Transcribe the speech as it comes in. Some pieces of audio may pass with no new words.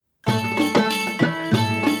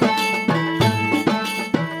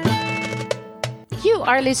You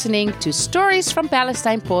are listening to Stories from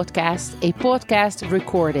Palestine podcast, a podcast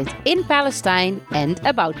recorded in Palestine and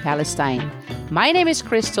about Palestine. My name is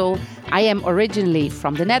Crystal. I am originally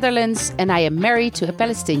from the Netherlands and I am married to a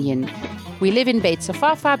Palestinian. We live in Beit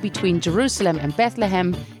Safafa between Jerusalem and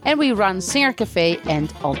Bethlehem, and we run Singer Cafe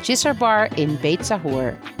and Al Jisr Bar in Beit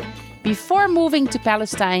Sahur. Before moving to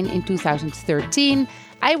Palestine in 2013,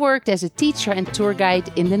 I worked as a teacher and tour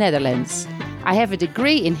guide in the Netherlands. I have a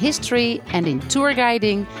degree in history and in tour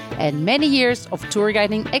guiding and many years of tour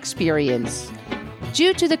guiding experience.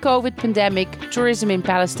 Due to the COVID pandemic, tourism in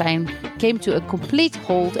Palestine came to a complete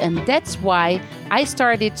halt, and that's why I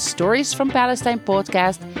started Stories from Palestine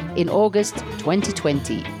podcast in August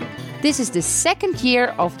 2020. This is the second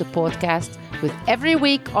year of the podcast, with every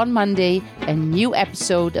week on Monday a new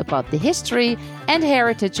episode about the history and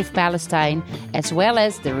heritage of Palestine, as well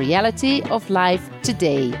as the reality of life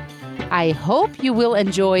today. I hope you will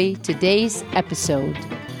enjoy today's episode.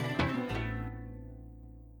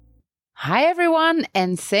 Hi everyone,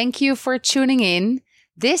 and thank you for tuning in.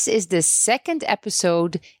 This is the second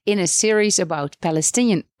episode in a series about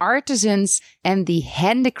Palestinian artisans and the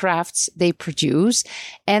handicrafts they produce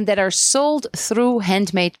and that are sold through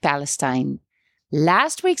Handmade Palestine.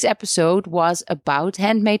 Last week's episode was about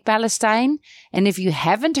Handmade Palestine, and if you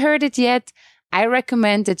haven't heard it yet, I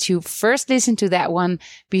recommend that you first listen to that one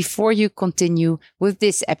before you continue with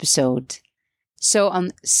this episode. So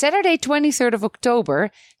on Saturday, 23rd of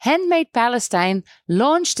October, Handmade Palestine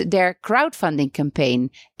launched their crowdfunding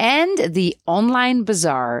campaign and the online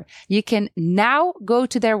bazaar. You can now go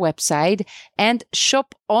to their website and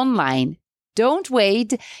shop online. Don't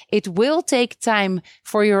wait. It will take time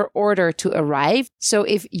for your order to arrive. So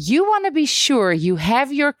if you want to be sure you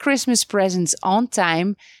have your Christmas presents on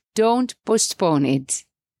time, don't postpone it.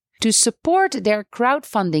 To support their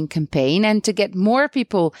crowdfunding campaign and to get more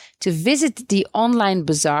people to visit the online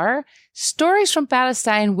bazaar, Stories from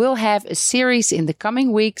Palestine will have a series in the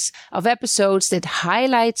coming weeks of episodes that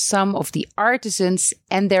highlight some of the artisans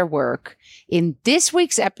and their work. In this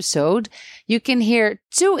week's episode, you can hear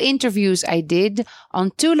 2 interviews I did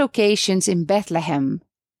on 2 locations in Bethlehem.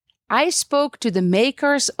 I spoke to the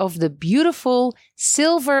makers of the beautiful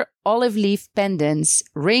silver olive leaf pendants,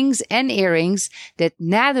 rings and earrings that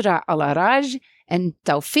Nadra Al-Araj and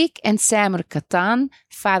Tawfiq and Samer Katan,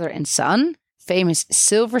 father and son, famous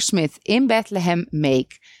silversmith in Bethlehem,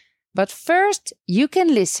 make. But first, you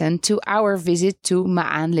can listen to our visit to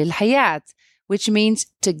Ma'an Lil Hayat, which means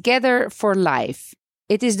Together for Life.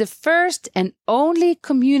 It is the first and only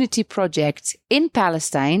community project in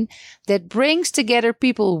Palestine that brings together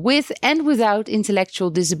people with and without intellectual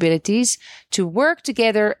disabilities to work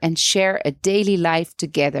together and share a daily life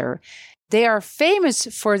together. They are famous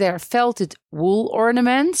for their felted wool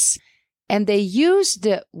ornaments, and they use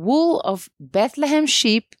the wool of Bethlehem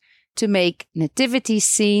sheep to make nativity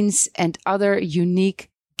scenes and other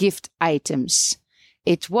unique gift items.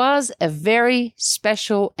 It was a very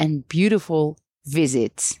special and beautiful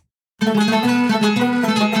visit.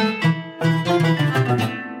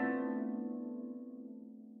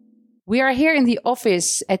 We are here in the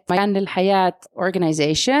office at Ma'an Lil Hayat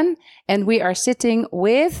organization, and we are sitting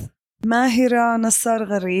with Mahira Nassar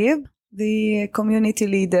Gharib, the community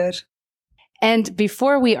leader. And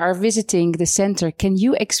before we are visiting the center, can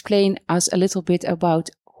you explain us a little bit about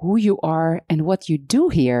who you are and what you do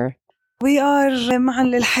here? We are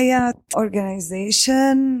Ma'an Lil Hayat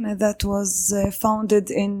organization that was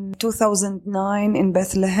founded in 2009 in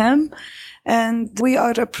Bethlehem. And we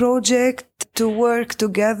are a project to work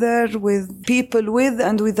together with people with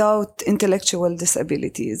and without intellectual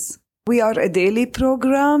disabilities. We are a daily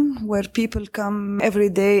program where people come every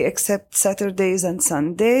day except Saturdays and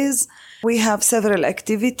Sundays. We have several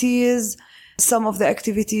activities. Some of the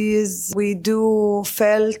activities we do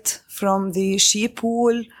felt from the sheep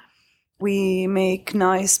wool. We make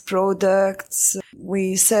nice products.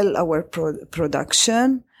 We sell our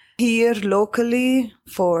production here locally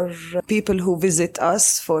for people who visit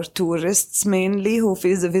us, for tourists mainly who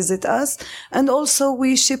visit us. And also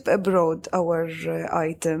we ship abroad our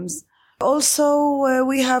items. Also,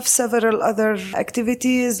 we have several other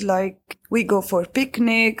activities like we go for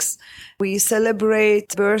picnics, we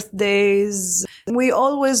celebrate birthdays. We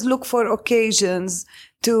always look for occasions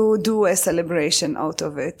to do a celebration out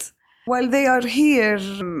of it. While they are here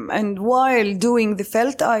and while doing the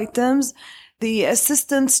felt items, the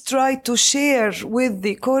assistants try to share with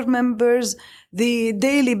the core members the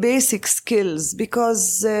daily basic skills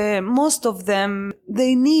because most of them,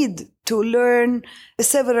 they need to learn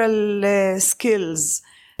several skills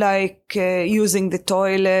like using the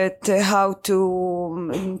toilet, how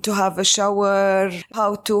to have a shower,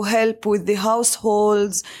 how to help with the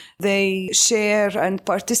households. They share and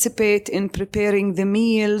participate in preparing the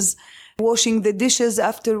meals, washing the dishes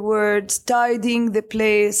afterwards, tidying the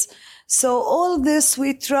place. So all this,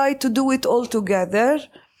 we try to do it all together.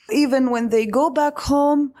 Even when they go back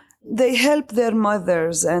home, they help their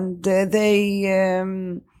mothers, and they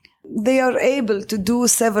are able to do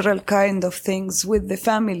several kind of things with the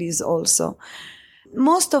families also.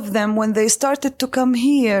 Most of them, when they started to come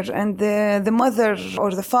here, and the mother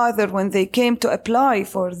or the father, when they came to apply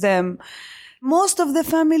for them, most of the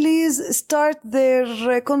families start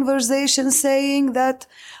their conversation saying that,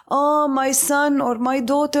 oh, my son or my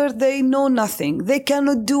daughter, they know nothing. They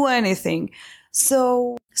cannot do anything.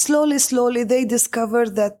 So slowly, they discover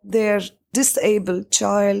that their disabled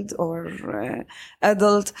child or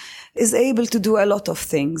adult is able to do a lot of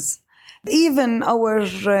things. Even our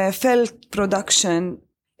felt production,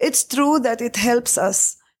 it's true that it helps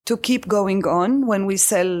us to keep going on when we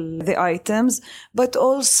sell the items, but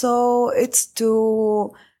also it's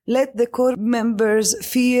to let the core members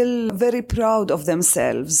feel very proud of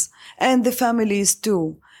themselves, and the families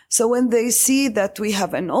too. So when they see that we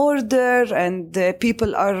have an order and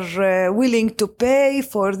people are willing to pay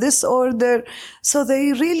for this order, so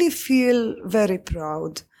they really feel very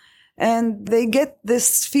proud. And they get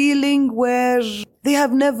this feeling where they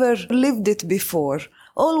have never lived it before.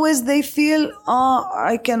 Always they feel,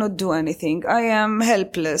 I cannot do anything. I am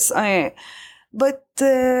helpless. But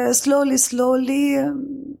slowly,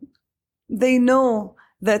 they know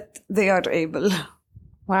that they are able.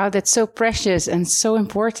 Wow, that's so precious and so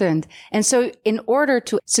important. And so in order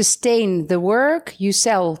to sustain the work, you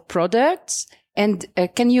sell products. And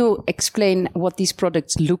can you explain what these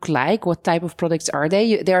products look like? What type of products are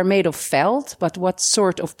they? They are made of felt, but what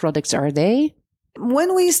sort of products are they?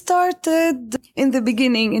 When we started in the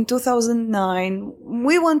beginning in 2009,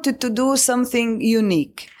 we wanted to do something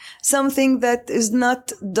unique, something that is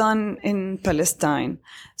not done in Palestine.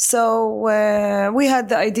 So we had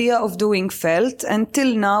the idea of doing felt.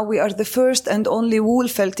 Until now, we are the first and only wool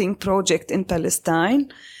felting project in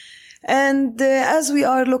Palestine. And as we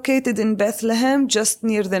are located in Bethlehem, just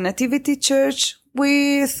near the Nativity Church,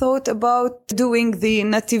 we thought about doing the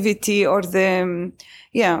nativity or the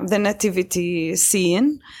nativity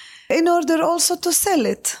scene in order also to sell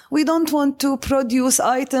it. We don't want to produce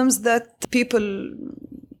items that people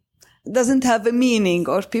doesn't have a meaning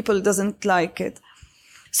or people doesn't like it.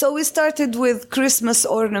 So we started with Christmas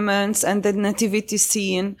ornaments and the nativity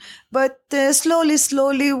scene, but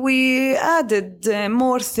slowly we added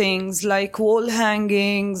more things like wall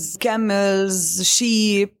hangings, camels,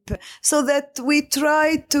 sheep, so that we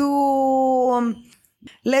try to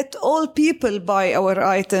let all people buy our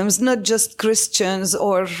items, not just Christians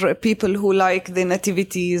or people who like the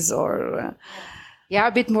nativities or... Yeah,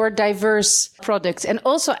 a bit more diverse products. And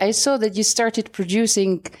also I saw that you started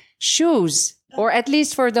producing shoes, or at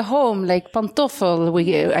least for the home, like pantoffel.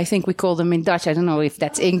 I think we call them in Dutch. I don't know if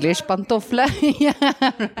that's English, pantoffelen. Yeah,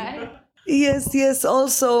 right. Yes.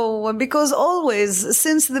 Also, because always,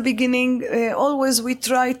 since the beginning, always we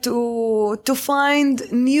try to find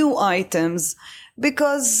new items.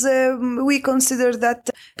 Because we consider that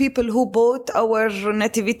people who bought our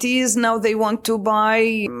nativities, now they want to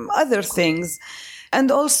buy other things.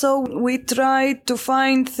 And also we try to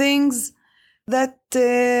find things that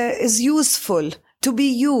is useful to be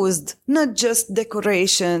used, not just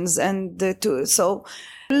decorations. So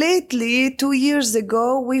lately, 2 years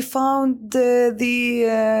ago, we found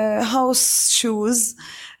the house shoes.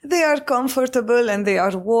 They are comfortable and they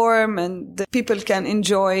are warm and people can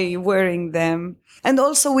enjoy wearing them. And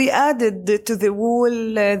also we added to the wool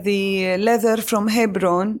the leather from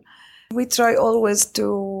Hebron. We try always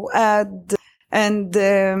to add and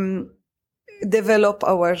develop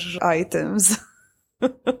our items.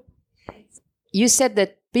 You said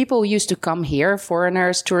that people used to come here,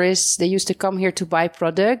 foreigners, tourists, they used to come here to buy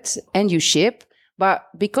products and you ship. But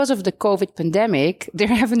because of the COVID pandemic, there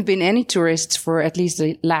haven't been any tourists for at least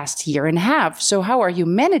the last year and a half. So how are you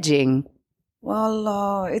managing?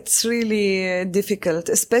 Well, it's really difficult,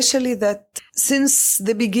 especially that since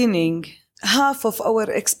the beginning, half of our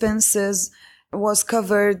expenses was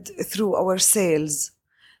covered through our sales.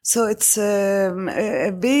 So it's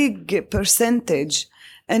a big percentage.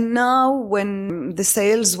 And now when the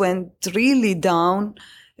sales went really down,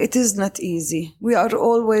 it is not easy. We are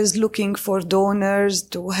always looking for donors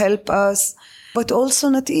to help us, but also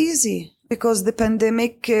not easy because the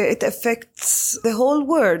pandemic, it affects the whole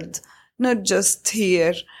world, not just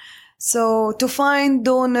here. So to find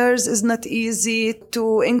donors is not easy.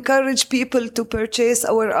 To encourage people to purchase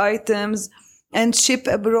our items and ship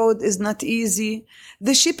abroad is not easy.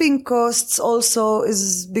 The shipping costs also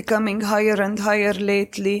is becoming higher and higher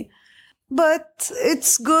lately. But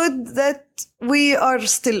it's good that we are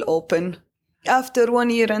still open after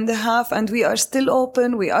 1.5 years, and we are still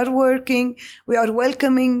open. We are working. We are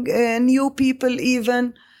welcoming new people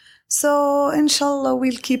even. So inshallah,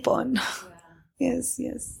 we'll keep on. Yes.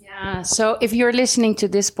 Yeah. So if you're listening to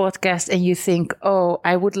this podcast and you think, oh,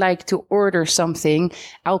 I would like to order something,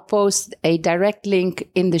 I'll post a direct link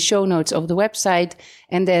in the show notes of the website.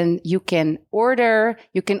 And then you can order.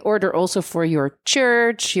 You can order also for your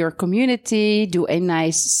church, your community, do a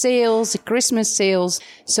nice sales, a Christmas sales.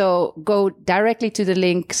 So go directly to the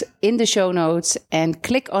links in the show notes and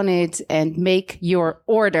click on it and make your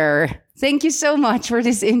order. Thank you so much for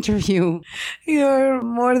this interview. You're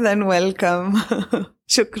more than welcome.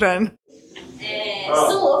 شكرا.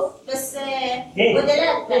 صوف بس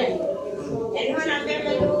موديلات ثانية يعني هون عم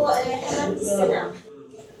بيعملوا حمامة السلام.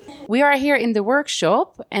 We are here in the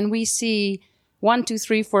workshop and we see 1, 2,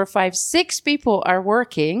 3, 4, 5, 6 people are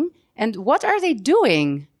working. And what are they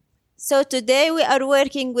doing? So today we are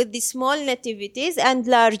working with the small nativities and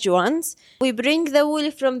large ones. We bring the wool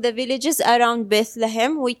from the villages around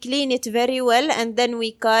Bethlehem. We clean it very well and then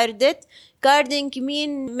we card it. Carding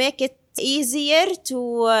means make it easier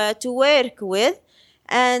to work with.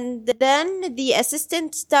 And then the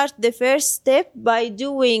assistant start the first step by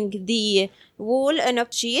doing the wool on a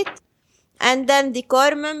sheet. And then the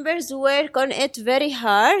core members work on it very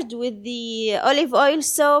hard with the olive oil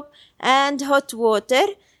soap and hot water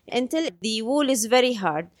until the wool is very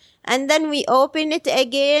hard. And then we open it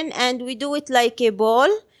again and we do it like a ball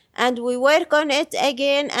and we work on it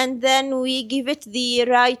again and then we give it the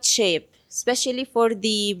right shape, especially for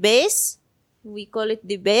the base. We call it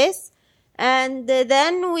the base. And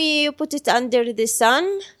then we put it under the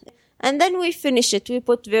sun and then we finish it. We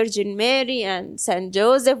put Virgin Mary and Saint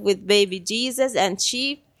Joseph with baby Jesus and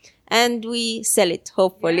sheep and we sell it,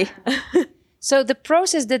 hopefully. Yeah. So the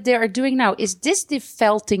process that they are doing now, is this the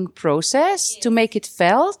felting process to make it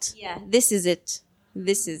felt? Yeah, this is it.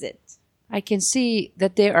 This is it. I can see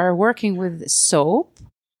that they are working with soap.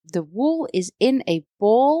 The wool is in a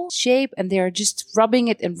ball shape and they are just rubbing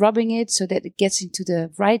it so that it gets into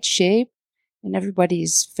the right shape. And everybody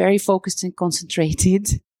is very focused and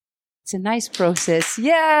concentrated. It's a nice process.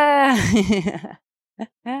 Yeah.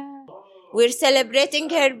 We're celebrating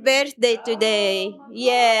her birthday today.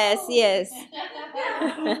 Yes.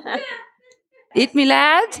 عيد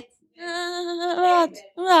ميلاد؟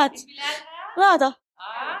 ماذا؟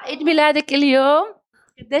 عيد ميلادك اليوم؟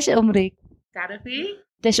 قديش عمرك؟ تعرفي؟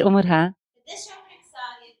 قديش عمرها؟ قديش عمرك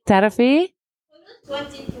صاير؟ تعرفي؟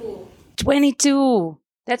 22. 22.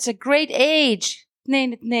 That's a great age.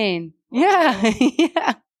 2. Yeah.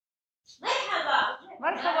 Yeah.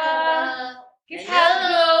 مرحبا. كيف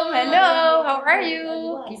حالكم؟ Hello. How are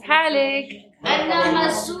you? كيف حالك؟ أنا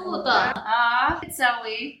مبسوطة.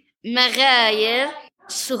 بتسوي؟ مغاير،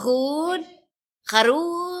 صخور،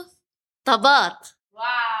 خروف، طبات.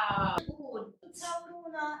 واو.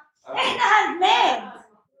 احنا هاند ميد.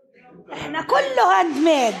 احنا كله هاند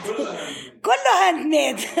ميد. كله هاند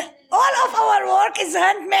ميد. All of our work is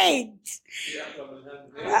handmade.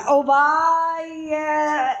 By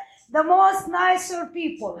the most nicer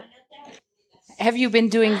people. Have you been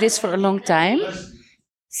doing this for a long time?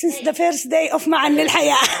 Since the first day of معن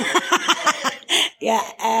للحياة.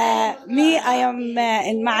 Me, I am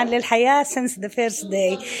in معن للحياة since the first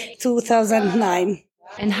day, 2009.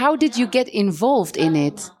 And how did you get involved in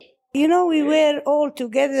it? You know, we were all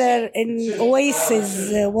together in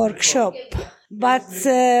Oasis workshop, but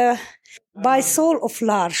by Soul of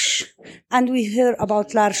L'Arche. And we hear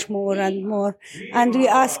about L'Arche more and more. And we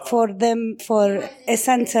ask for them for a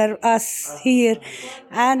center, us here.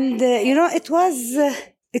 And, it was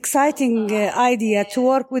exciting idea to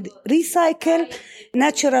work with recycle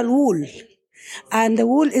natural wool. And the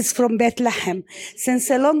wool is from Bethlehem. Since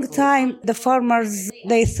a long time, the farmers,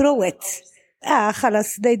 they throw it.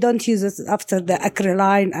 خلاص, they don't use it after the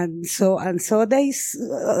acryline and so they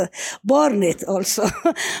burn it also.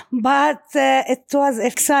 But it was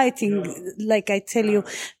exciting, like I tell you,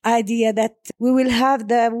 idea that we will have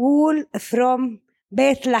the wool from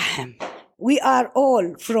Bethlehem. We are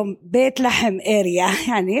all from Bethlehem area,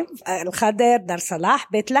 يعني الخضر, Dar Salah,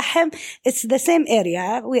 Bethlehem. It's the same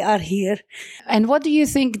area. We are here. And what do you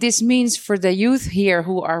think this means for the youth here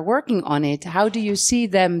who are working on it? How do you see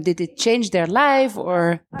them? Did it change their life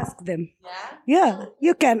or? Ask them. Yeah,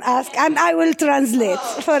 you can ask and I will translate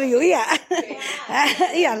for you. Yeah.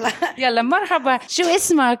 يلا. يلا مرحبا. شو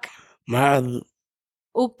اسمك؟ معاذ.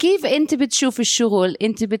 وكيف أنت بتشوف الشغل؟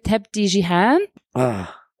 أنت بتحب تيجي هان؟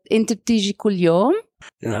 أنت بتيجي كل يوم؟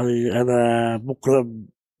 يعني أنا بكرة،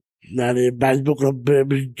 يعني بعد بكرة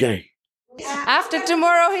بالجاي. After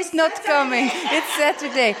tomorrow he's not coming. It's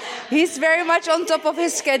Saturday. He's very much on top of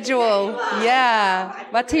his schedule. Yeah,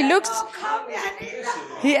 but he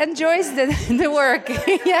enjoys the work.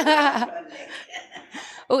 Yeah.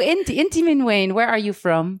 أنت من وين? Where are you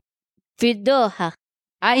from? في الدوحة.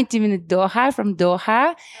 أنت من الدوحة, from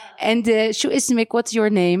Doha. And شو اسمك? What's your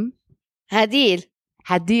name? هديل.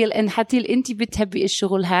 حديل. And حديل, أنت بتحبي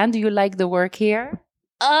الشغل هان? Do you like the work here?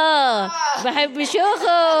 بحب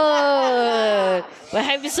شغل،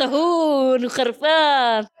 بحب سهول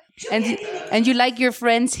وخرفان. And you like your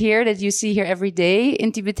friends here that you see here every day?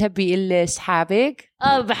 أنت بتحبي صحابك؟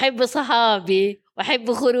 بحب صحابي،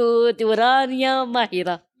 بحب خروج ورانيا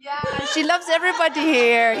وماهرة. Yeah, she loves everybody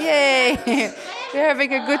here. Yay! We're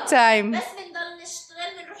having a good time. بس بنضل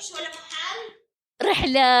نشتغل، بنروحش ولا محل.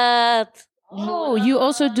 رحلات. Oh, you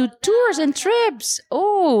also do tours and trips.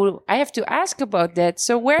 Oh, I have to ask about that.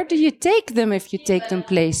 So where do you take them if you take them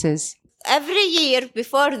places? Every year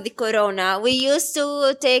before the corona, we used to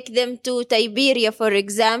take them to Tiberia, for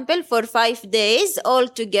example, for 5 days, all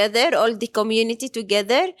together, all the community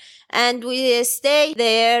together. And we stay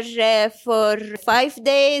there for 5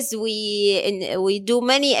 days. We do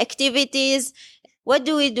many activities. What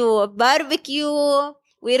do? Barbecue.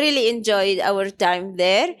 We really enjoyed our time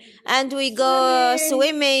there. And we go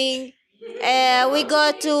swimming. We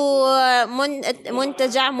go to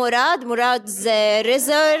Muntaja Murad's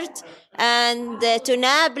resort, and to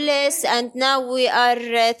Nablus. And now we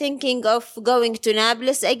are thinking of going to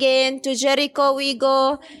Nablus again. To Jericho we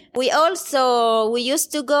go. We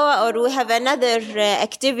used to go, or we have another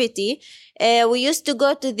activity. We used to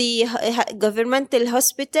go to the governmental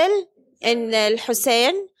hospital in Al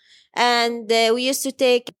Hussein. And we used to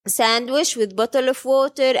take sandwich with bottle of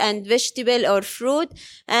water and vegetable or fruit,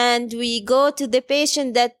 and we go to the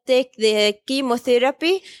patient that take the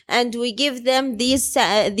chemotherapy, and we give them these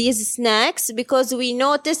snacks, because we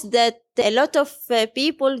noticed that a lot of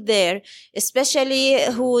people there, especially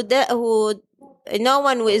who no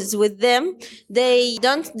one is with them, they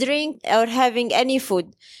don't drink or having any food.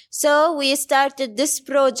 So we started this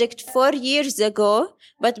project 4 years ago,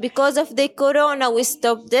 but because of the corona, we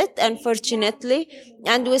stopped it, unfortunately.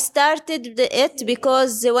 And we started it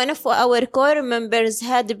because one of our core members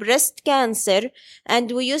had breast cancer,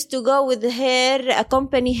 and we used to go with her,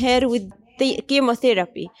 accompany her with the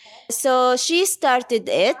chemotherapy. So she started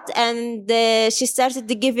it, and she started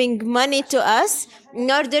giving money to us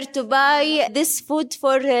in order to buy this food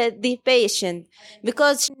for the patient.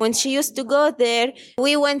 Because when she used to go there,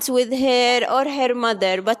 we went with her or her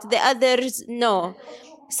mother, but the others, no.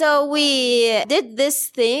 So we did this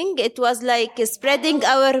thing. It was like spreading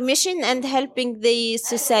our mission and helping the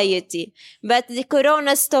society. But the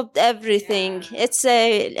corona stopped everything. It's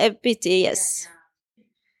a pity, yes.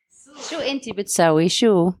 شو أنتي بتساوي؟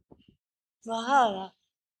 شو؟ مغارة.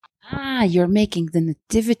 You're making the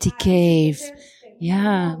nativity cave.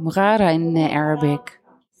 Yeah, مغارة in Arabic.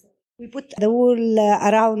 We put the wool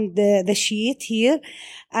around the sheet here,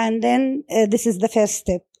 and then this is the first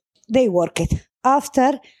step. They work it.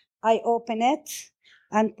 After, I open it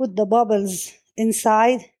and put the bubbles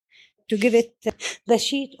inside to give it the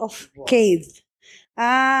sheet of cave.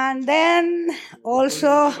 And then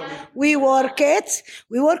also we work it.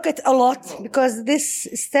 We work it a lot, because this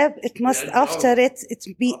step, it must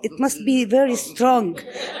must be very strong,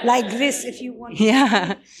 like this, if you want.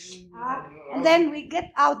 Yeah. And then we get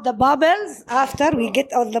out the bubbles. After we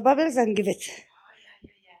get out the bubbles and give it.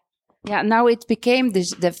 Yeah, now it became,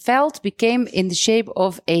 the felt became in the shape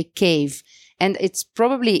of a cave. And it's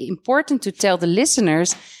probably important to tell the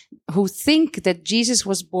listeners who think that Jesus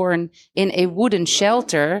was born in a wooden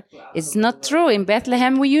shelter. It's not true. In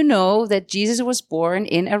Bethlehem, you know that Jesus was born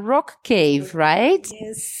in a rock cave, right?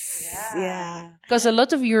 Yes. Yeah. Because a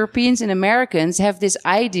lot of Europeans and Americans have this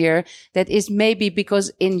idea that is maybe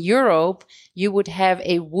because in Europe you would have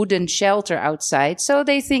a wooden shelter outside. So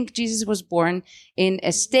they think Jesus was born in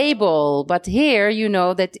a stable. But here, you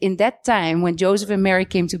know that in that time when Joseph and Mary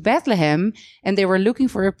came to Bethlehem and they were looking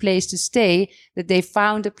for a place to stay, that they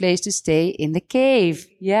found a place to stay in the cave.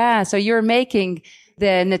 Yeah. So you're making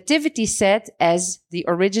the nativity set as the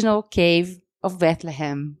original cave of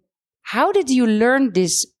Bethlehem. How did you learn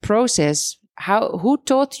this process? Who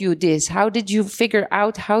taught you this? How did you figure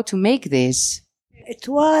out how to make this? It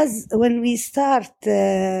was when we start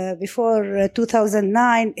before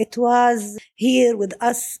 2009, it was here with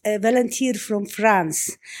us, a volunteer from France.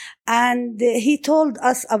 And he told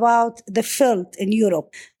us about the field in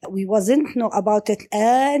Europe. We wasn't know about it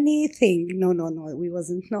anything. No, we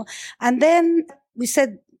wasn't know. And then we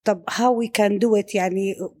said, how we can do it?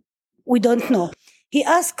 Yani, we don't know. He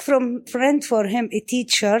asked from friend for him, a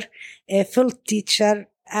teacher, a field teacher.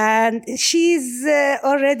 And she's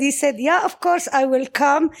already said, yeah, of course, I will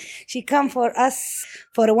come. She come for us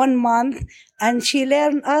for 1 month and she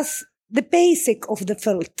learned us the basic of the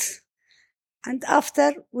field. And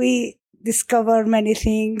after we discover many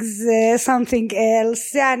things, something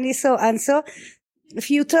else, yani so and so. If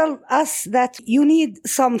you tell us that you need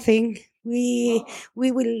something, we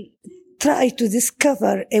will try to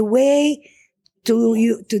discover a way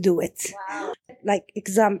to do it. Wow. Like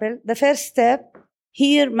example, the first step,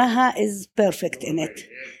 here Maha is perfect in it.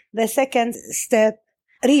 The second step,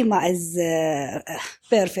 Rima is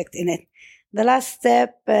perfect in it. The last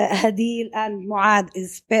step, Hadil and Muad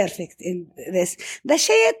is perfect in this. The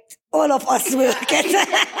shade, all of us will get.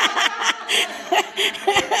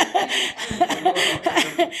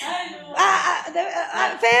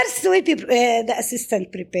 First, the assistant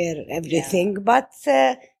prepare everything, but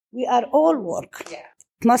we are all work. Yeah.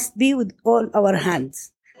 It must be with all our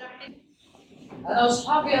hands. أنا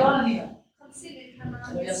وأصحابي رانيا.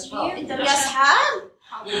 يا أصحاب.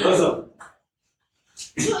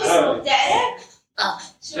 شو اسمه بتعرف؟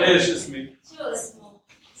 إيش اسمي؟ شو اسمه؟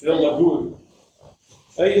 يلا قول.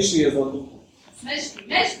 أي شيء يظل.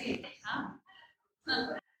 مجدي.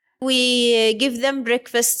 We give them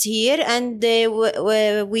breakfast here, and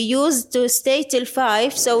we used to stay till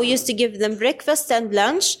 5, so we used to give them breakfast and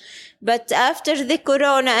lunch. But after the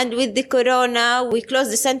corona and with the corona, we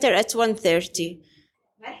closed the center at 1:30.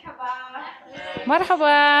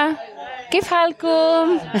 مرحبا كيف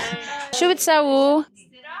حالكم؟ شو بتسووا؟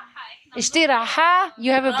 استراحة.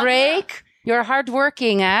 You have a break? You're hard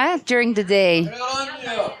working, during the day.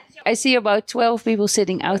 I see about 12 people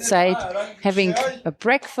sitting outside having a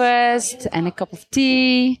breakfast and a cup of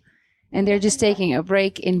tea. And they're just taking a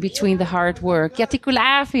break in between the hard work. يعطيكم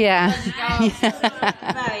العافية.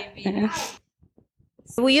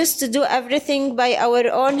 We used to do everything by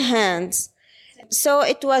our own hands. So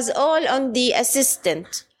it was all on the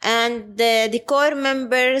assistant. And the core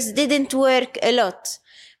members didn't work a lot.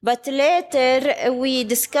 But later we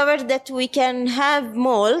discovered that we can have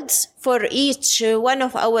molds for each one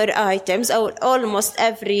of our items, or almost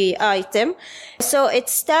every item. So it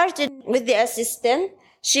started with the assistant.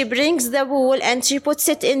 She brings the wool and she puts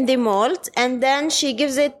it in the mold, and then she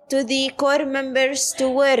gives it to the core members to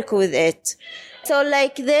work with it. So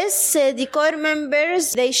like this, the core members,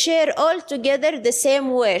 they share all together the same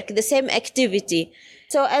work, the same activity.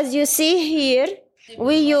 So as you see here,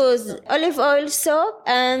 we use olive oil soap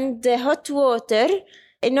and hot water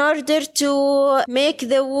in order to make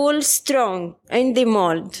the wool strong in the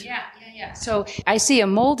mold. Yeah. So I see a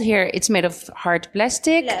mold here. It's made of hard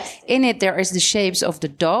plastic. In it, there is the shapes of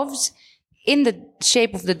the doves. In the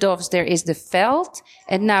shape of the doves, there is the felt.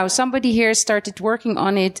 And now somebody here started working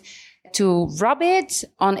on it to rub it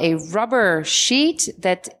on a rubber sheet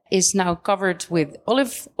that is now covered with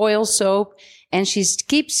olive oil soap. And she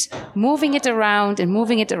keeps moving it around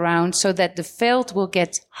so that the felt will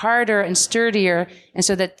get harder and sturdier, and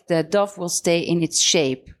so that the dove will stay in its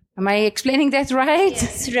shape. Am I explaining that right?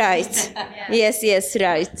 Yes, right. Yes,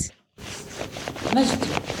 right.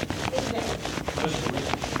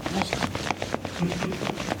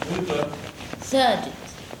 ساجد.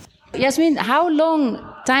 Yasmin, how long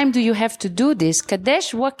time do you have to do this?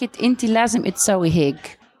 قديش وقت انت لازم تسوي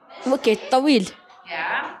هيك؟ وقت طويل.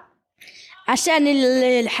 عشان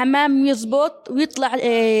الحمام يزبط ويطلع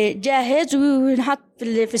جاهز ونحط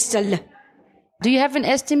في السلة. Do you have an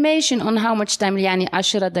estimation on how much time? يعني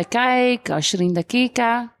 10 دقائق 20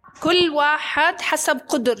 دقيقة. كل واحد حسب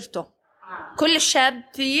قدرته. كل شاب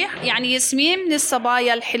فيه يعني ياسمين من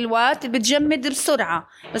الصبايا الحلوات بتجمد بسرعة،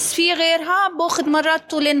 بس في غيرها باخذ مرات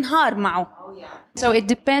طول النهار معه. So it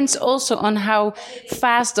depends also on how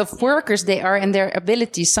fast of workers they are and their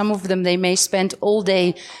abilities. Some of them, they may spend all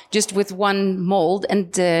day just with one mold. And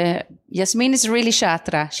Yasmin is really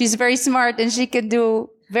shatra. She's very smart and she can do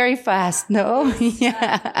very fast. No?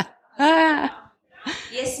 Yeah.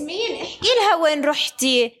 ياسمين احكي لها وين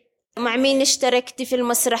رحتي؟ مع مين اشتركتي في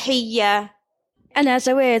المسرحية؟ أنا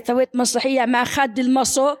سويت مسرحية مع خالد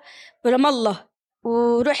المصو برام الله،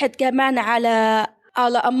 ورحت كمان على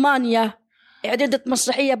أمانيا، عددت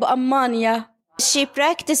مسرحية بأمانيا. She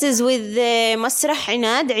practices with the Masrah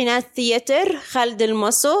Inad Theatre, Khalid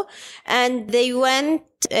Al-Maso, and they went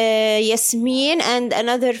Yasmin and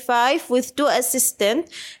another 5 with 2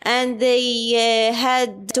 assistants, and they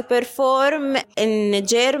had to perform in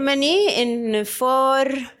Germany, in 4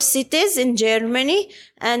 cities in Germany,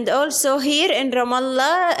 and also here in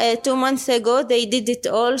Ramallah. 2 months ago they did it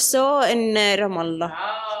also in Ramallah.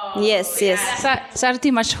 Yes.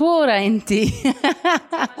 صرتي مشهورة انتي.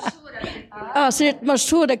 صرت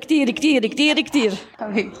مشهورة كتير.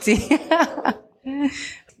 حبيبتي.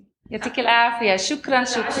 يعطيك العافية. شكرا.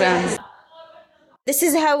 This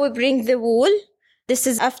is how we bring the wool. This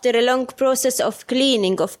is after a long process of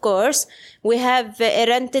cleaning, of course. We have a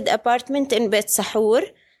rented apartment in Bet Sahur.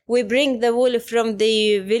 We bring the wool from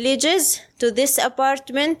the villages to this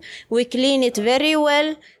apartment. We clean it very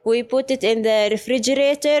well. We put it in the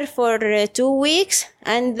refrigerator for 2 weeks.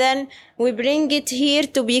 And then we bring it here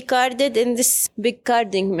to be carded in this big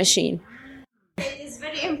carding machine. It is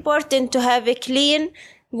very important to have a clean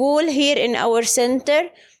wool here in our center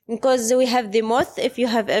because we have the moth, if you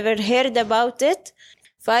have ever heard about it.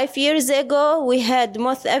 5 years ago, we had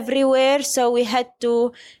moth everywhere, so we had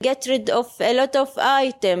to get rid of a lot of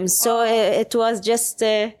items. So it was just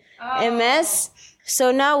a mess.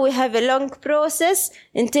 So now we have a long process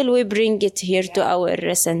until we bring it here to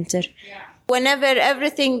our center. Whenever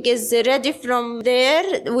everything is ready from there,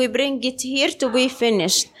 we bring it here to be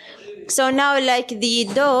finished. So now, like the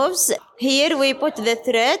doves, here we put the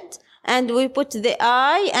thread and we put the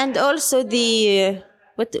eye and also the...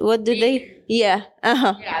 What do they? Yeah.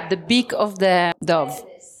 Yeah, the beak of the dove.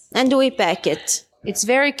 And we pack it. It's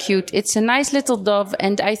very cute. It's a nice little dove,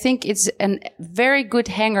 and I think it's a very good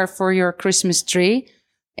hanger for your Christmas tree.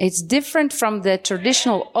 It's different from the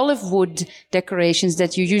traditional olive wood decorations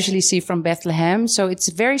that you usually see from Bethlehem, so it's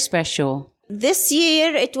very special. This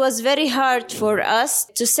year, it was very hard for us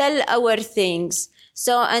to sell our things.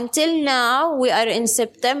 So until now, we are in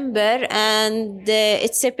September, and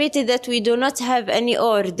it's a pity that we do not have any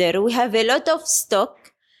order. We have a lot of stock,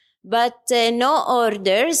 but no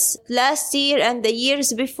orders. Last year and the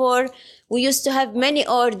years before, we used to have many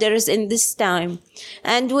orders in this time.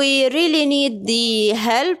 And we really need the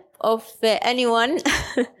help of anyone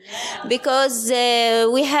because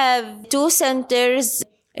we have 2 centers,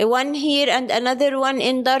 one here and another one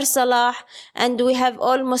in Dar Salah, and we have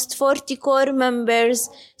almost 40 core members.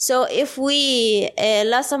 So if we,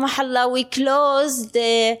 la samahallah, we closed,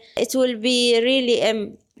 it will be really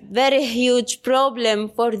a very huge problem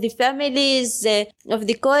for the families of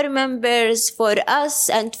the core members, for us,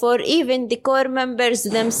 and for even the core members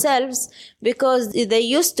themselves, because they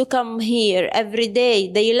used to come here every day.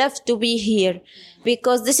 They love to be here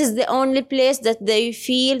because this is the only place that they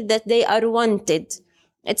feel that they are wanted.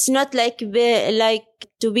 It's not like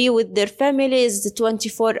to be with their families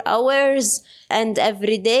 24 hours and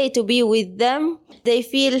every day to be with them. They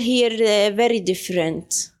feel here very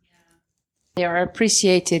different. They are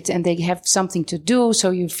appreciated and they have something to do,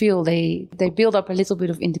 so you feel they build up a little bit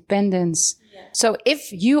of independence. Yeah. So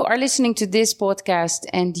if you are listening to this podcast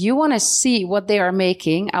and you want to see what they are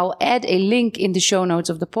making, I'll add a link in the show notes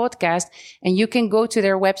of the podcast, and you can go to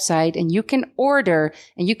their website and you can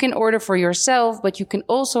order for yourself, but you can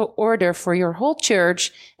also order for your whole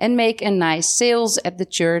church and make a nice sales at the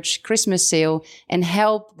church, Christmas sale, and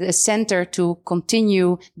help the center to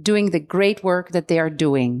continue doing the great work that they are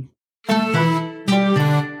doing.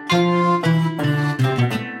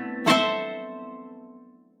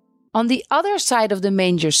 On the other side of the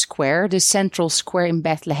manger square, the central square in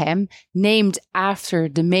Bethlehem, named after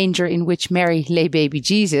the manger in which Mary lay baby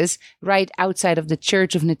Jesus, right outside of the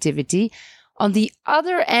Church of Nativity, on the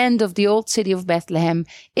other end of the old city of Bethlehem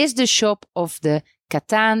is the shop of the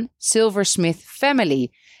Katan silversmith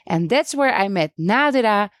family. And that's where I met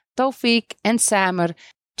Nadira, Tawfiq, and Samer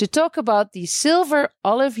to talk about the silver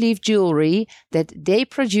olive leaf jewelry that they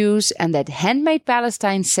produce and that Handmade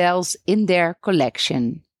Palestine sells in their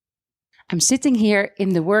collection. I'm sitting here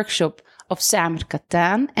in the workshop of Samer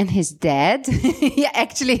Katan and his dad. Yeah,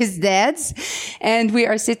 actually his dad's. And we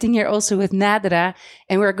are sitting here also with Nadira,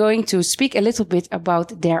 and we're going to speak a little bit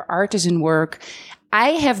about their artisan work.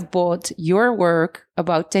 I have bought your work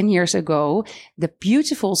about 10 years ago, the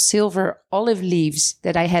beautiful silver olive leaves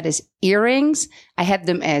that I had as earrings. I had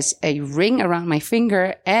them as a ring around my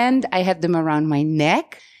finger, and I had them around my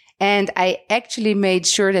neck. And I actually made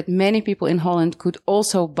sure that many people in Holland could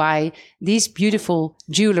also buy these beautiful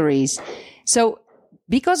jewelries. So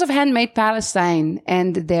because of Handmade Palestine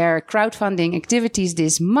and their crowdfunding activities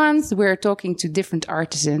this month, we're talking to different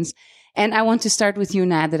artisans. And I want to start with you,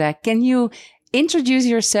 Nadira. Can you introduce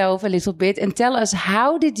yourself a little bit and tell us,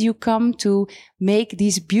 how did you come to make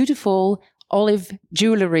these beautiful olive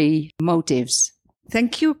jewelry motifs?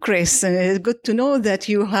 Thank you, Chris. Good to know that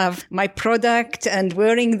you have my product and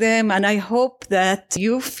wearing them. And I hope that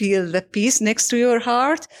you feel the peace next to your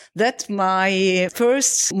heart. That's my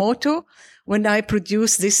first motto when I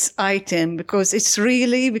produce this item, because it's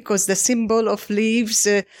really because the symbol of leaves,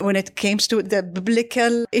 when it comes to the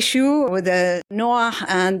biblical issue with Noah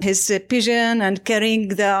and his pigeon and carrying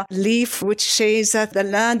the leaf, which says that the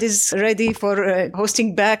land is ready for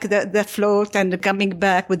hosting back the float and coming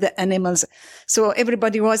back with the animals. So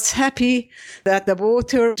everybody was happy that the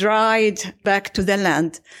water dried back to the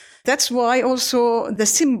land. That's why also the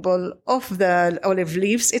symbol of the olive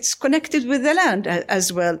leaves, it's connected with the land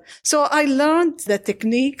as well. So I learned the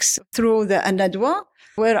techniques through the Nadwa,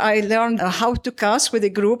 where I learned how to cast with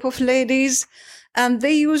a group of ladies. And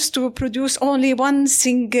they used to produce only one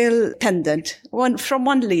single pendant, from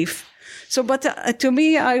one leaf. So, but to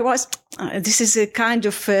me, this is a kind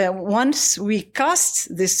of, once we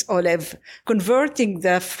cast this olive, converting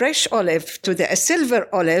the fresh olive to the silver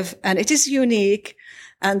olive, and it is unique.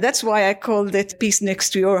 And that's why I called it Peace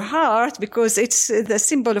Next to Your Heart, because it's the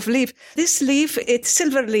symbol of leaf. This leaf, it's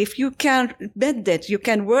silver leaf. You can bend it. You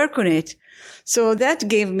can work on it. So that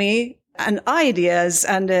gave me an ideas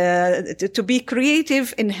and to be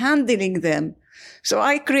creative in handling them. So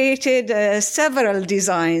I created several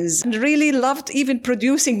designs and really loved even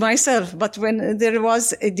producing myself. But when there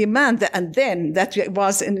was a demand, and then that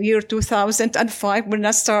was in year 2005 when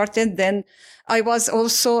I started, then I was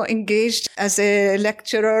also engaged as a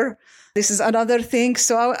lecturer. This is another thing.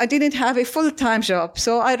 So I didn't have a full-time job.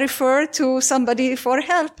 So I referred to somebody for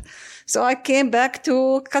help. So I came back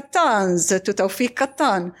to Kattan's, to Tawfiq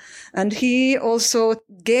Kattan. And he also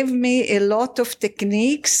gave me a lot of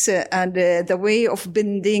techniques and the way of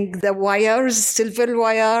bending the wires, silver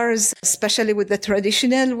wires, especially with the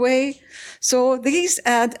traditional way. So these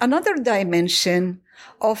add another dimension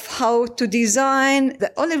of how to design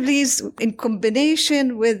the olive leaves in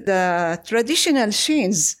combination with the traditional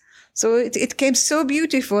sheens. So it came so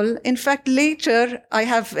beautiful. In fact, later I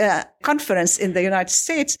have a conference in the United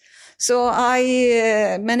States. So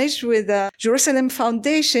I managed with the Jerusalem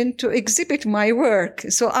Foundation to exhibit my work.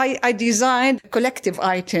 So I designed collective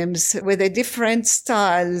items with the different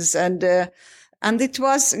styles and it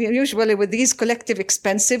was usually with these collective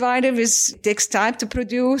expensive items, it takes time to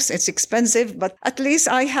produce. It's expensive, but at least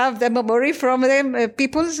I have the memory from them.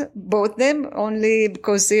 People bought them only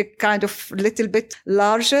because they're kind of little bit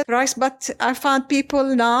larger price. But I found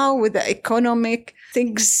people now with the economic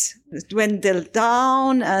things dwindle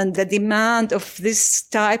down and the demand of this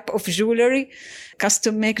type of jewelry,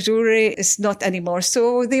 custom make jewelry is not anymore.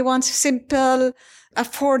 So they want simple,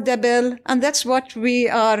 affordable, and that's what we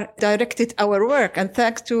are directed our work. And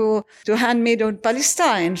thanks to Handmade on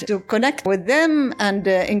Palestine to connect with them and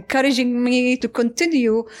encouraging me to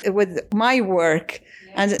continue with my work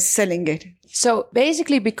and selling it. So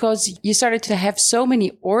basically, because you started to have so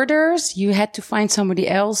many orders, you had to find somebody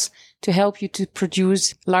else to help you to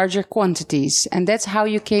produce larger quantities. And that's how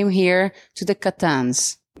you came here to the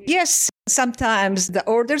Kattans. Yes, sometimes the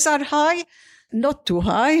orders are high. Not too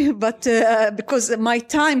high, but because my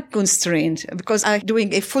time constraint, because I'm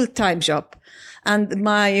doing a full-time job. And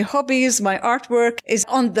my hobbies, my artwork is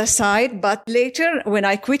on the side. But later, when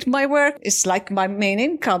I quit my work, it's like my main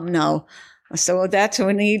income now. So that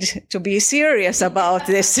we need to be serious about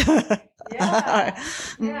this.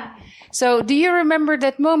 Yeah. So do you remember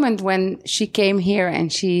that moment when she came here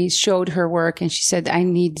and she showed her work and she said, I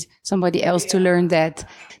need somebody else to learn that?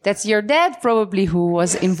 That's your dad probably who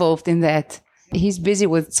was involved in that. He's busy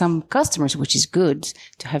with some customers, which is good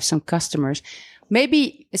to have some customers.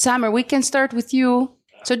 Maybe, Samer, we can start with you.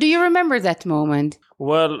 So do you remember that moment?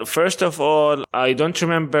 Well, first of all, I don't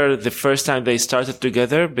remember the first time they started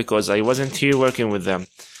together because I wasn't here working with them.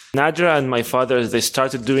 Nadra and my father, they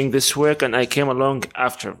started doing this work and I came along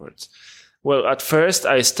afterwards. Well, at first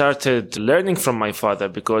I started learning from my father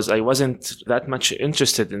because I wasn't that much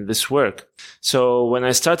interested in this work. So when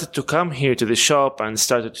I started to come here to the shop and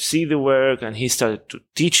started to see the work and he started to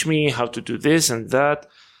teach me how to do this and that,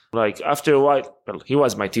 like after a while, well, he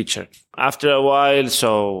was my teacher. After a while,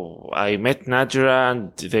 so I met Nadra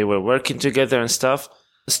and they were working together and stuff.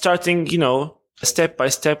 Starting, step by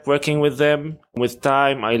step working with them. With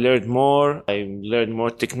time, I learned more. I learned more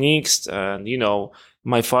techniques and,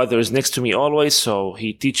 my father is next to me always, so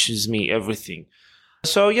he teaches me everything.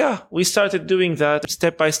 So yeah, we started doing that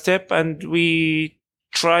step by step and we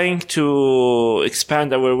trying to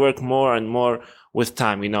expand our work more and more with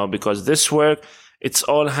time, because this work, it's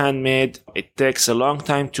all handmade. It takes a long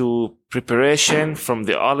time to preparation from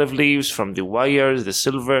the olive leaves, from the wires, the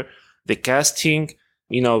silver, the casting,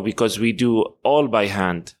 because we do all by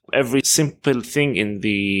hand. Every simple thing in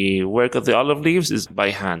the work of the olive leaves is by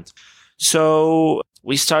hand. So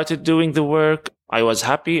we started doing the work. I was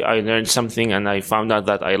happy. I learned something and I found out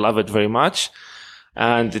that I love it very much.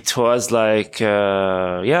 And it was like,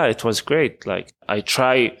 it was great. Like I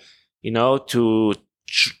try,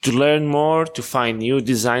 to learn more, to find new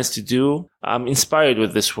designs to do. I'm inspired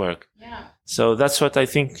with this work. Yeah. So that's what I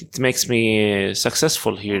think it makes me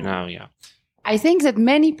successful here now. Yeah. I think that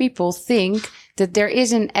many people think that there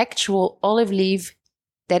is an actual olive leaf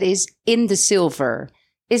that is in the silver.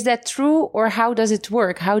 Is that true, or how does it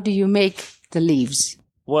work? How do you make the leaves?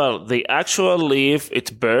 Well, the actual leaf,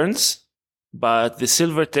 it burns, but the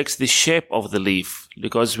silver takes the shape of the leaf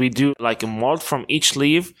because we do like a mold from each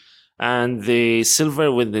leaf, and the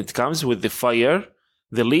silver, when it comes with the fire,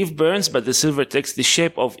 the leaf burns, but the silver takes the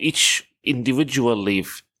shape of each individual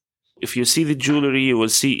leaf. If you see the jewelry, you will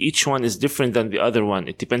see each one is different than the other one.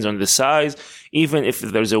 It depends on the size. Even if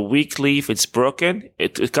there's a weak leaf, it's broken,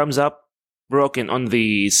 it comes up broken on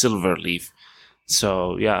the silver leaf.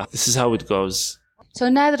 So yeah, this is how it goes. So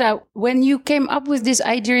Nadra, when you came up with this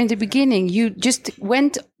idea in the beginning, you just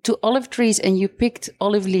went to olive trees and you picked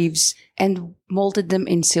olive leaves and molded them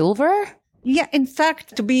in silver? Yeah, in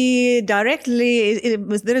fact, to be directly,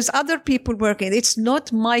 there is other people working. It's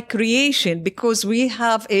not my creation because we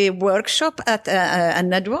have a workshop at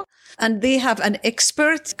Nadwa, and they have an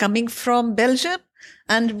expert coming from Belgium,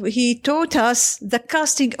 and he taught us the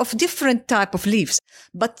casting of different type of leaves.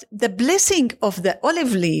 But the blessing of the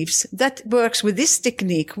olive leaves, that works with this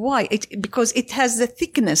technique. Why? Because it has the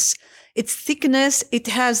thickness. Its thickness, it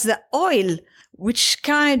has the oil, which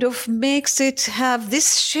kind of makes it have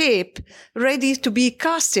this shape ready to be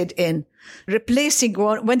casted in, replacing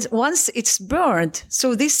once it's burned.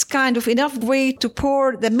 So this kind of enough way to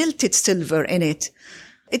pour the melted silver in it.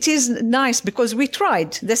 It is nice because we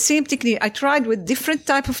tried the same technique. I tried with different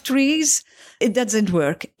type of trees. It doesn't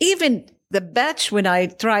work. Even the batch, when I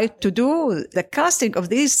tried to do the casting of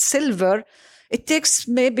this silver, it takes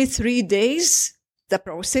maybe 3 days. The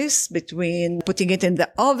process between putting it in the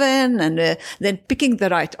oven and then picking the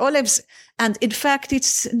right olives. And in fact,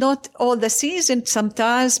 it's not all the season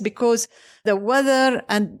sometimes because the weather,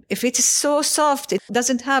 and if it is so soft, it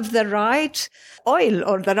doesn't have the right oil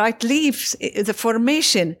or the right leaves, the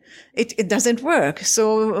formation, it doesn't work.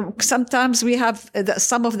 So sometimes we have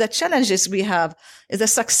some of the challenges we have. The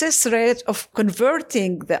success rate of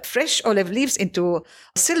converting the fresh olive leaves into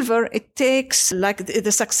silver, it takes like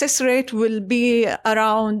the success rate will be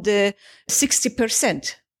around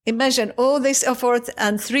 60%. Imagine all this effort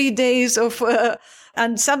and 3 days of,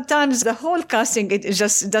 and sometimes the whole casting, it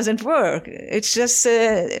just doesn't work. It's just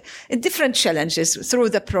different challenges through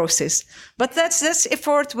the process. But that's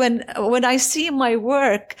effort when I see my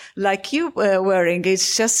work like you wearing,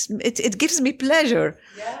 it's just, it gives me pleasure.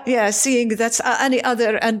 Yeah, seeing that's any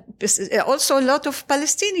other, and also a lot of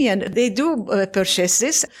Palestinian, they do purchase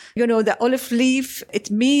this. The olive leaf, it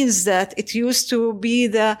means that it used to be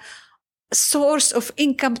the source of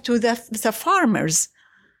income to the farmers.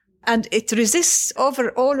 And it resists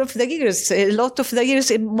over all of the years, a lot of the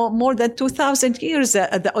years, in more than 2,000 years,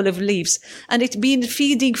 the olive leaves. And it's been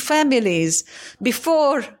feeding families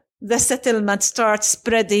before the settlement starts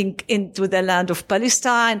spreading into the land of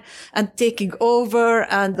Palestine and taking over,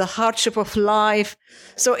 and the hardship of life.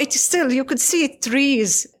 So it's still, you could see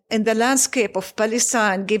trees in the landscape of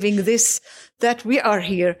Palestine giving this, that we are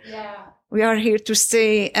here. Yeah. We are here to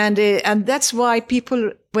stay. And that's why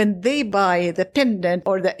people, when they buy the pendant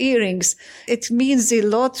or the earrings, it means a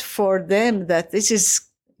lot for them that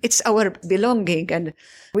it's our belonging, and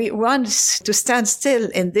we want to stand still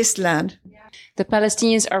in this land. The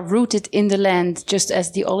Palestinians are rooted in the land, just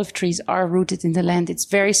as the olive trees are rooted in the land. It's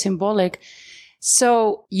very symbolic.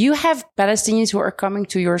 So you have Palestinians who are coming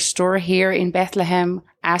to your store here in Bethlehem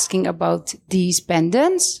asking about these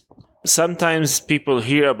pendants? Sometimes people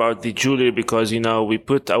hear about the jewelry because, we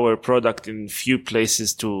put our product in few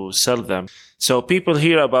places to sell them. So people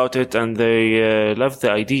hear about it and they love the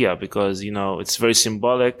idea because, it's very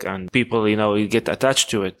symbolic and people, get attached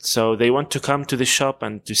to it. So they want to come to the shop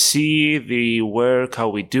and to see the work, how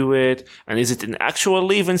we do it. And is it an actual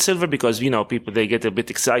leaf in silver? Because, people, they get a bit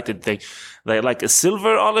excited. They like a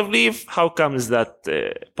silver olive leaf. How come is that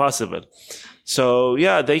possible? So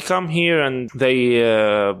yeah, they come here and they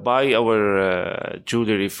buy our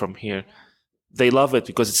jewelry from here. They love it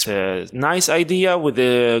because it's a nice idea with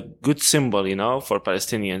a good symbol, for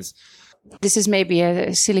Palestinians. This is maybe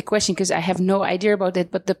a silly question because I have no idea about it,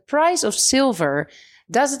 but the price of silver,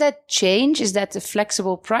 Does that change? Is that a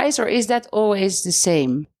flexible price or is that always the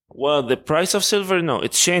same? Well, the price of silver, no,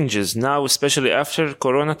 it changes. Now, especially after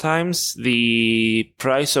Corona times, the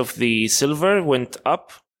price of the silver went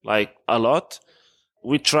up like a lot.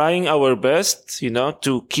 We're trying our best,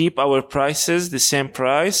 to keep our prices the same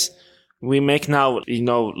price. We make now,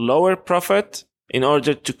 lower profit in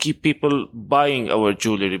order to keep people buying our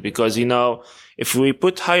jewelry because, if we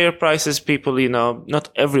put higher prices, people, not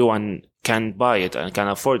everyone can buy it and can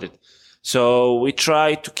afford it. So we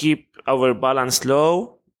try to keep our balance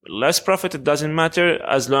low. Less profit, it doesn't matter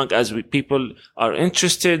as long as people are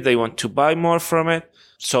interested. They want to buy more from it.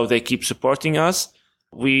 So they keep supporting us.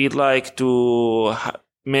 We like to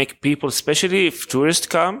make people, especially if tourists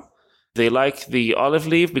come, they like the olive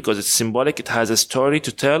leaf because it's symbolic. It has a story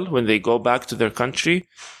to tell when they go back to their country,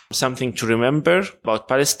 something to remember about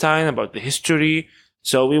Palestine, about the history.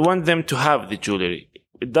 So we want them to have the jewelry.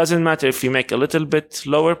 It doesn't matter if we make a little bit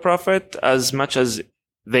lower profit as much as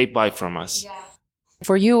they buy from us. Yeah.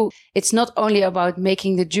 For you, it's not only about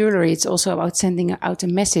making the jewelry, it's also about sending out a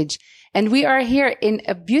message. And we are here in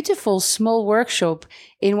a beautiful small workshop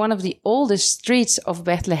in one of the oldest streets of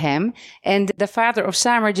Bethlehem. And the father of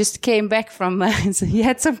Samer just came back from, so he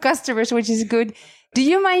had some customers, which is good. Do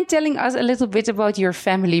you mind telling us a little bit about your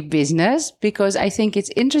family business? Because I think it's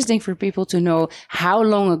interesting for people to know how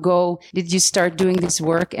long ago did you start doing this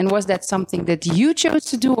work? And was that something that you chose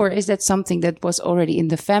to do or is that something that was already in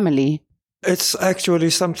the family? It's actually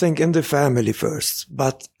something in the family first,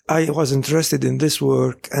 but I was interested in this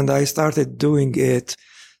work and I started doing it.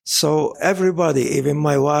 So everybody, even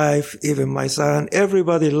my wife, even my son,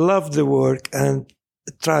 everybody loved the work and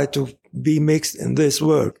tried to be mixed in this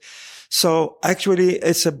work. So actually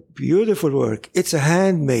it's a beautiful work. It's a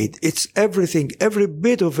handmade. It's everything. Every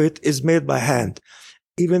bit of it is made by hand.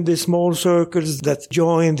 Even the small circles that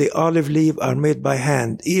join the olive leaf are made by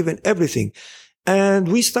hand. Even everything. And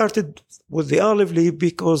we started with the olive leaf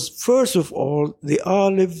because, first of all, the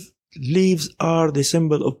olive leaves are the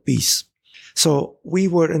symbol of peace. So we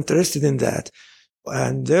were interested in that.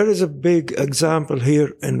 And there is a big example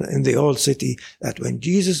here in the old city that when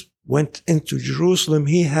Jesus went into Jerusalem,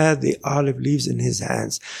 he had the olive leaves in his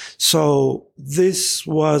hands. So this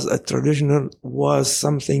was a traditional, was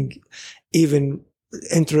something even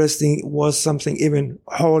interesting, was something even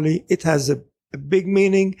holy. It has a big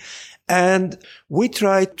meaning. And we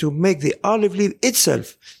try to make the olive leaf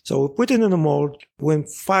itself. So we put it in a mold. When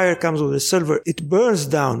fire comes with the silver, it burns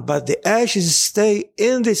down, but the ashes stay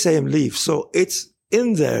in the same leaf. So it's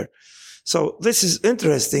in there. So this is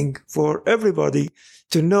interesting for everybody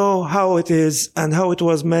to know how it is and how it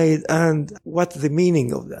was made and what the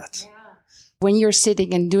meaning of that. When you're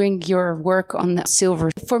sitting and doing your work on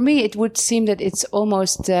silver, for me, it would seem that it's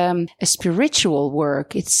almost a spiritual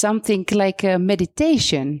work. It's something like a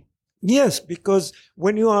meditation. Yes, because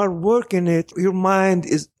when you are working it, your mind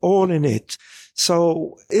is all in it.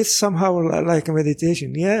 So it's somehow like a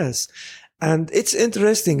meditation. Yes. And it's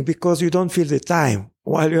interesting because you don't feel the time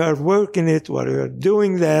while you are working it, while you are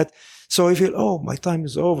doing that. So you feel, oh, my time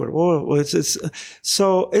is over. Oh,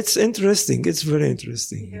 so it's interesting. It's very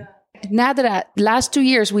interesting. Yeah. Nadra, last 2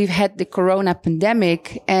 years, we've had the corona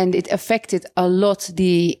pandemic and it affected a lot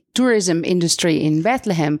the tourism industry in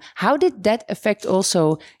Bethlehem. How did that affect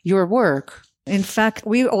also your work? In fact,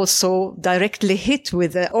 we also directly hit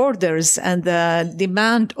with the orders and the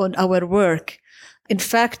demand on our work. In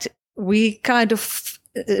fact, we kind of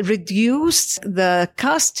reduced the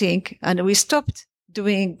casting and we stopped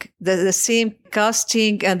doing the same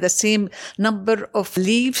casting and the same number of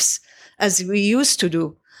leaves as we used to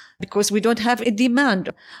do, because we don't have a demand.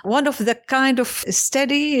 One of the kind of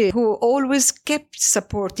study who always kept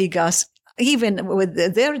supporting us, even with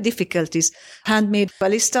their difficulties, Handmade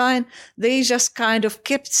Palestine, they just kind of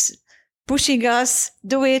kept pushing us,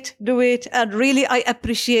 do it. And really, I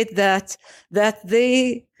appreciate that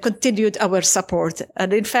they continued our support.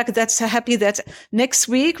 And in fact, that's happy that next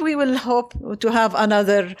week we will hope to have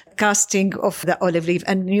another casting of the olive leaf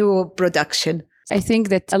and new production. I think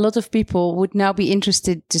that a lot of people would now be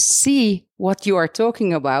interested to see what you are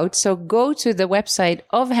talking about. So go to the website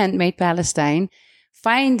of Handmade Palestine,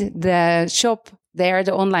 find the shop there,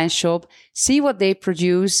 the online shop, see what they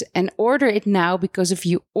produce and order it now, because if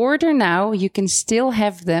you order now, you can still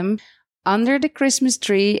have them under the Christmas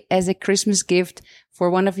tree as a Christmas gift for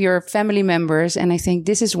one of your family members. And I think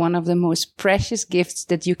this is one of the most precious gifts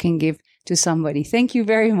that you can give to somebody. Thank you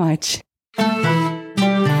very much.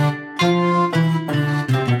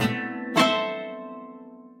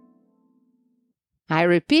 I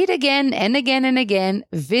repeat again and again and again,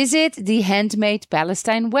 visit the Handmade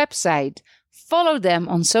Palestine website. follow them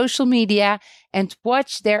on social media, and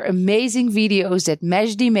watch their amazing videos that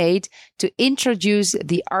Majdi made to introduce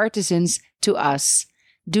the artisans to us.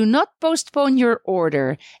 Do not postpone your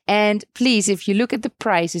order. And please, if you look at the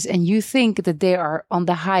prices and you think that they are on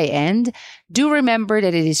the high end, do remember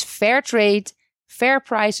that it is fair trade, fair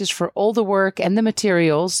prices for all the work and the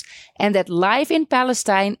materials, and that life in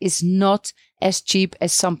Palestine is not as cheap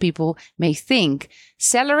as some people may think.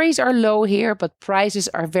 Salaries are low here, but prices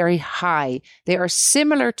are very high. They are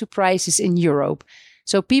similar to prices in Europe.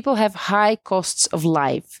 So people have high costs of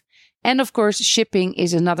life. And of course, shipping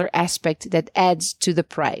is another aspect that adds to the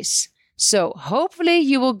price. So hopefully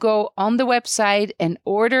you will go on the website and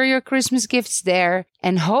order your Christmas gifts there.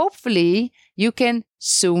 And hopefully you can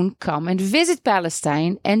soon come and visit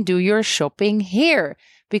Palestine and do your shopping here.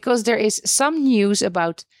 Because there is some news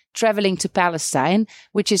about traveling to Palestine,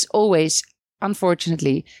 which is always,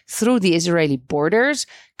 unfortunately, through the Israeli borders,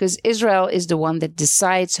 because Israel is the one that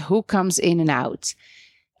decides who comes in and out.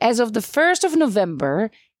 As of the 1st of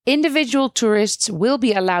November, individual tourists will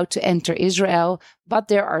be allowed to enter Israel, but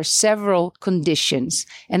there are several conditions.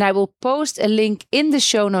 And I will post a link in the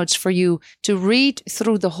show notes for you to read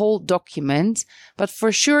through the whole document. But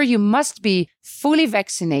for sure, you must be fully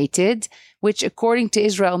vaccinated, which according to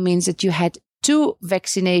Israel means that you had 2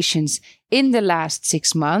 vaccinations in the last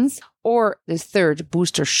 6 months or the 3rd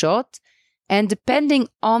booster shot. And depending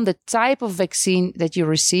on the type of vaccine that you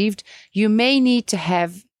received, you may need to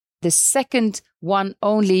have the 2nd one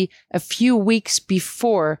only a few weeks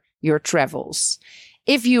before your travels.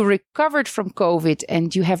 If you recovered from COVID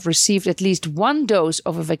and you have received at least 1 dose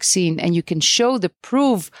of a vaccine and you can show the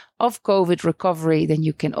proof of COVID recovery, then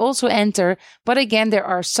you can also enter. But again, there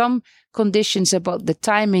are some conditions about the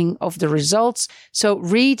timing of the results, so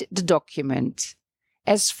read the document.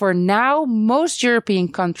 As for now, most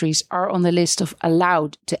European countries are on the list of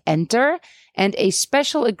allowed to enter, and a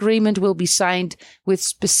special agreement will be signed with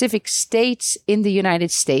specific states in the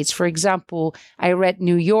United States. For example, I read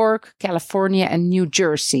New York, California, and New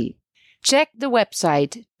Jersey. Check the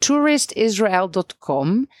website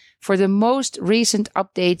touristisrael.com for the most recent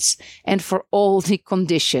updates and for all the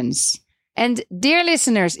conditions. And dear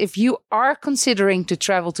listeners, if you are considering to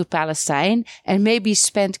travel to Palestine and maybe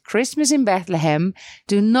spend Christmas in Bethlehem,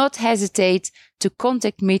 do not hesitate to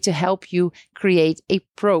contact me to help you create a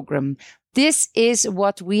program. This is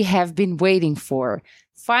what we have been waiting for.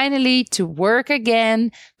 Finally, to work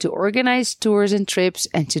again, to organize tours and trips,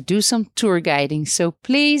 and to do some tour guiding. So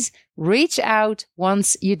please reach out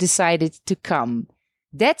once you decided to come.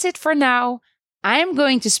 That's it for now. I'm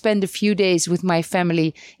going to spend a few days with my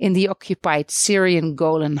family in the occupied Syrian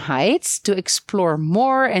Golan Heights to explore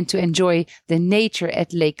more and to enjoy the nature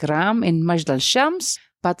at Lake Ram in Majd al-Shams.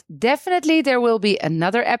 But definitely there will be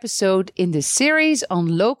another episode in the series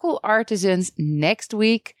on local artisans next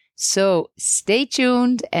week. So stay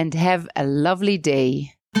tuned and have a lovely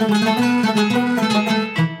day.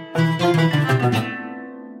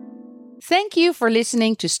 Thank you for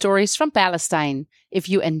listening to Stories from Palestine. If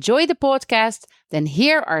you enjoy the podcast, then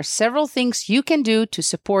here are several things you can do to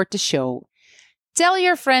support the show. Tell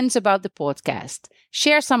your friends about the podcast.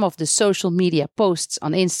 Share some of the social media posts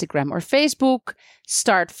on Instagram or Facebook.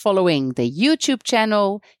 Start following the YouTube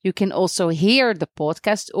channel. You can also hear the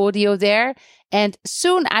podcast audio there. And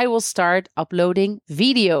soon I will start uploading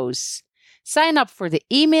videos. Sign up for the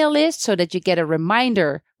email list so that you get a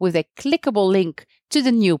reminder with a clickable link to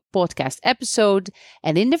the new podcast episode.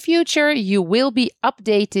 And in the future, you will be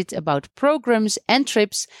updated about programs and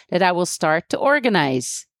trips that I will start to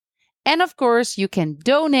organize. And of course, you can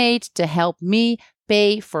donate to help me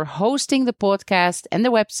pay for hosting the podcast and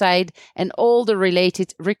the website and all the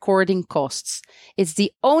related recording costs. It's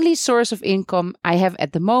the only source of income I have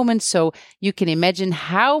at the moment, so you can imagine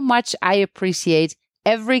how much I appreciate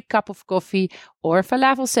every cup of coffee or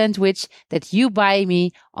falafel sandwich that you buy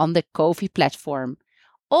me on the Ko-fi platform.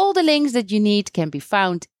 All the links that you need can be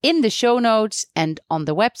found in the show notes and on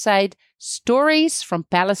the website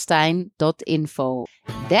storiesfrompalestine.info.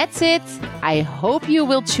 That's it. I hope you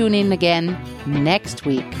will tune in again next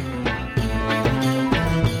week.